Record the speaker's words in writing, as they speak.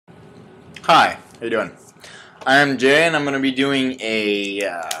Hi, how you doing? I'm Jay, and I'm going to be doing a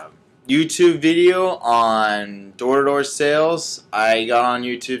YouTube video on door-to-door sales. I got on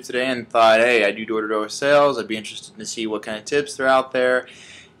YouTube today and thought, hey, I do door-to-door sales. I'd be interested to see what kind of tips are out there.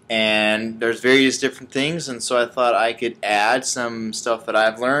 And there's various different things, and so I thought I could add some stuff that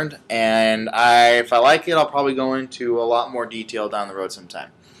I've learned. And if I like it, I'll probably go into a lot more detail down the road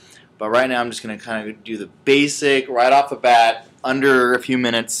sometime. But right now, I'm just going to kind of do the basic, right off the bat, under a few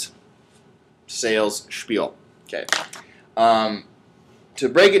minutes, sales spiel. Okay. To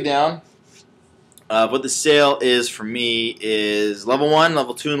break it down, what the sale is for me is level 1,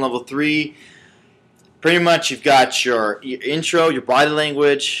 level 2, and level 3. Pretty much you've got your intro, your body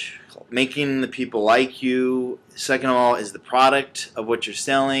language, making the people like you. Second of all is the product of what you're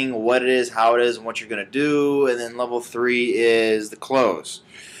selling, what it is, how it is, and what you're going to do. And then level 3 is the close.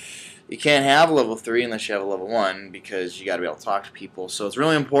 You can't have a level 3 unless you have a level 1 because you got to be able to talk to people. So it's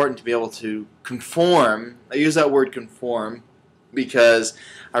really important to be able to conform. I use that word conform because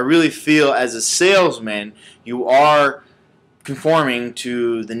I really feel as a salesman you are conforming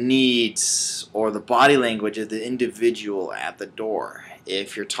to the needs or the body language of the individual at the door.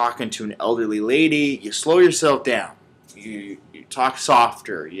 If you're talking to an elderly lady, you slow yourself down. You talk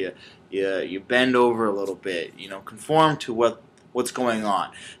softer. You bend over a little bit. Conform to what's going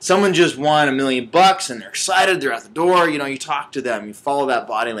on. Someone just won $1 million and they're excited, they're at the door, you talk to them, you follow that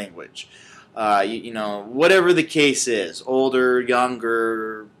body language. Whatever the case is, older,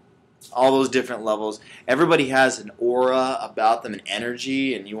 younger, all those different levels, everybody has an aura about them, an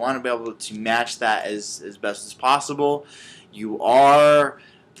energy, and you want to be able to match that as best as possible. You are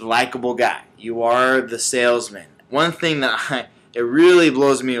the likable guy. You are the salesman. One thing that it really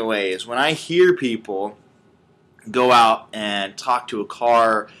blows me away is when I hear people go out and talk to a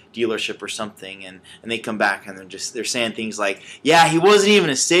car dealership or something, and they come back and they're saying things like, yeah, he wasn't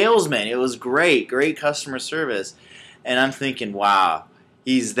even a salesman, it was great customer service. And I'm thinking, wow,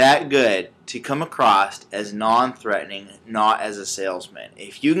 he's that good to come across as non-threatening, not as a salesman.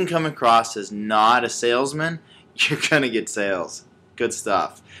 If you can come across as not a salesman, you're gonna get sales. Good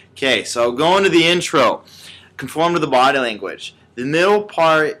stuff. Okay, so going to the intro, conform to the body language. The middle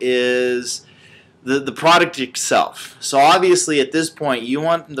part is the product itself. So obviously at this point you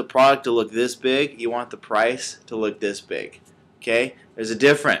want the product to look this big, you want the price to look this big. Okay? There's a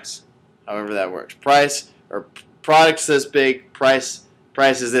difference, however that works. Price or product's this big, price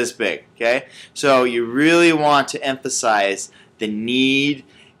is this big. Okay? So you really want to emphasize the need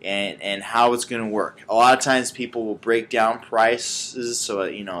and how it's going to work. A lot of times people will break down prices, so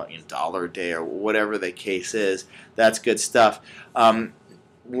in dollar a day or whatever the case is. That's good stuff.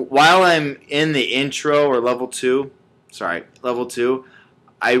 While I'm in the intro or level 2,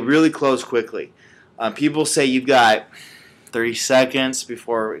 I really close quickly. People say you've got 30 seconds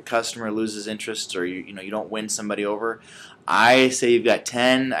before a customer loses interest or you don't win somebody over. I say you've got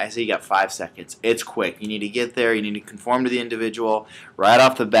 10. I say you got 5 seconds. It's quick. You need to get there. You need to conform to the individual right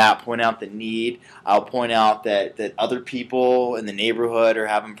off the bat. Point out the need. I'll point out that other people in the neighborhood are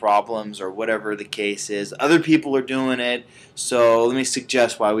having problems or whatever the case is. Other people are doing it, so let me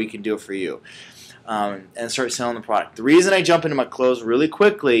suggest why we can do it for you. And start selling the product. The reason I jump into my close really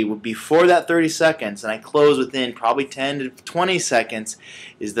quickly before that 30 seconds and I close within probably 10 to 20 seconds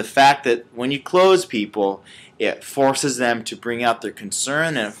is the fact that when you close people, it forces them to bring out their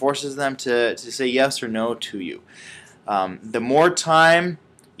concern and it forces them to say yes or no to you. The more time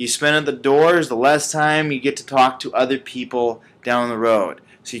you spend at the doors, the less time you get to talk to other people down the road.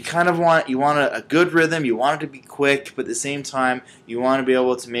 So you kind of want a good rhythm. You want it to be quick, but at the same time, you want to be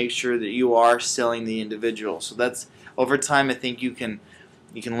able to make sure that you are selling the individual. So that's over time. I think you can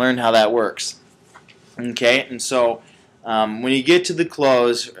learn how that works. Okay, and so when you get to the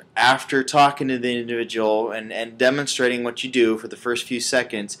close, after talking to the individual and demonstrating what you do for the first few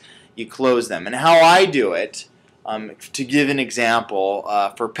seconds, you close them. And how I do it, to give an example,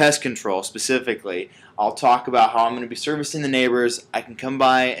 for pest control specifically, I'll talk about how I'm going to be servicing the neighbors. I can come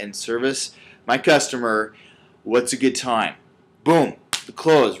by and service my customer. What's a good time? Boom, the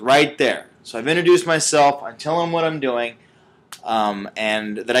close right there. So I've introduced myself. I'm telling them what I'm doing,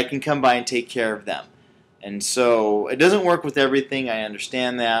 and that I can come by and take care of them. And so it doesn't work with everything. I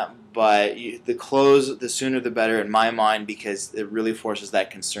understand that, but the close, the sooner the better in my mind, because it really forces that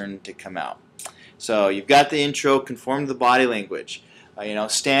concern to come out. So you've got the intro, conform to the body language.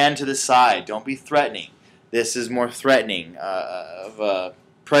 Stand to the side. Don't be threatening. This is more threatening of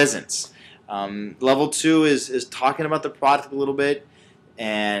presence. Level 2 is talking about the product a little bit,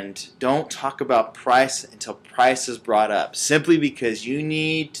 and don't talk about price until price is brought up. Simply because you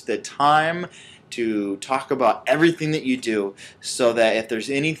need the time to talk about everything that you do, so that if there's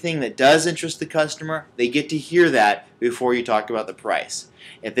anything that does interest the customer, they get to hear that before you talk about the price.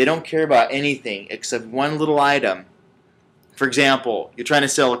 If they don't care about anything except one little item, for example, you're trying to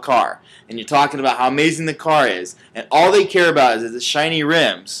sell a car and you're talking about how amazing the car is, and all they care about is the shiny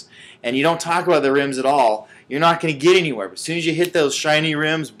rims, and you don't talk about the rims at all, you're not going to get anywhere. But as soon as you hit those shiny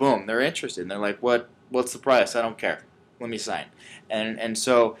rims, boom, they're interested. And they're like, what's the price? I don't care. Let me sign. And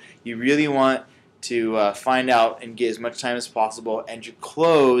so you really want to find out and get as much time as possible, and your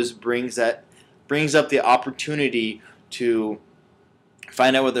close brings up the opportunity to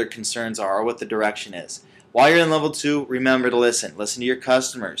find out what their concerns are or what the direction is. While you're in level 2, remember to listen. Listen to your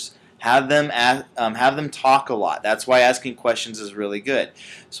customers. Have them talk a lot. That's why asking questions is really good.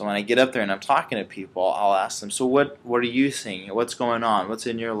 So when I get up there and I'm talking to people, I'll ask them, so what are you seeing? What's going on? What's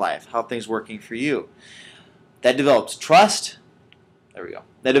in your life? How are things working for you? That develops trust. There we go.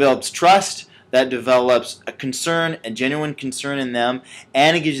 That develops trust. That develops a concern, a genuine concern in them,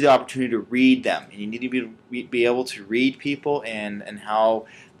 and it gives you the opportunity to read them. And you need to be able to read people and how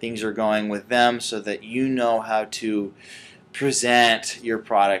things are going with them, so that you know how to present your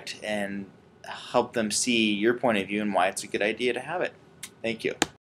product and help them see your point of view and why it's a good idea to have it. Thank you.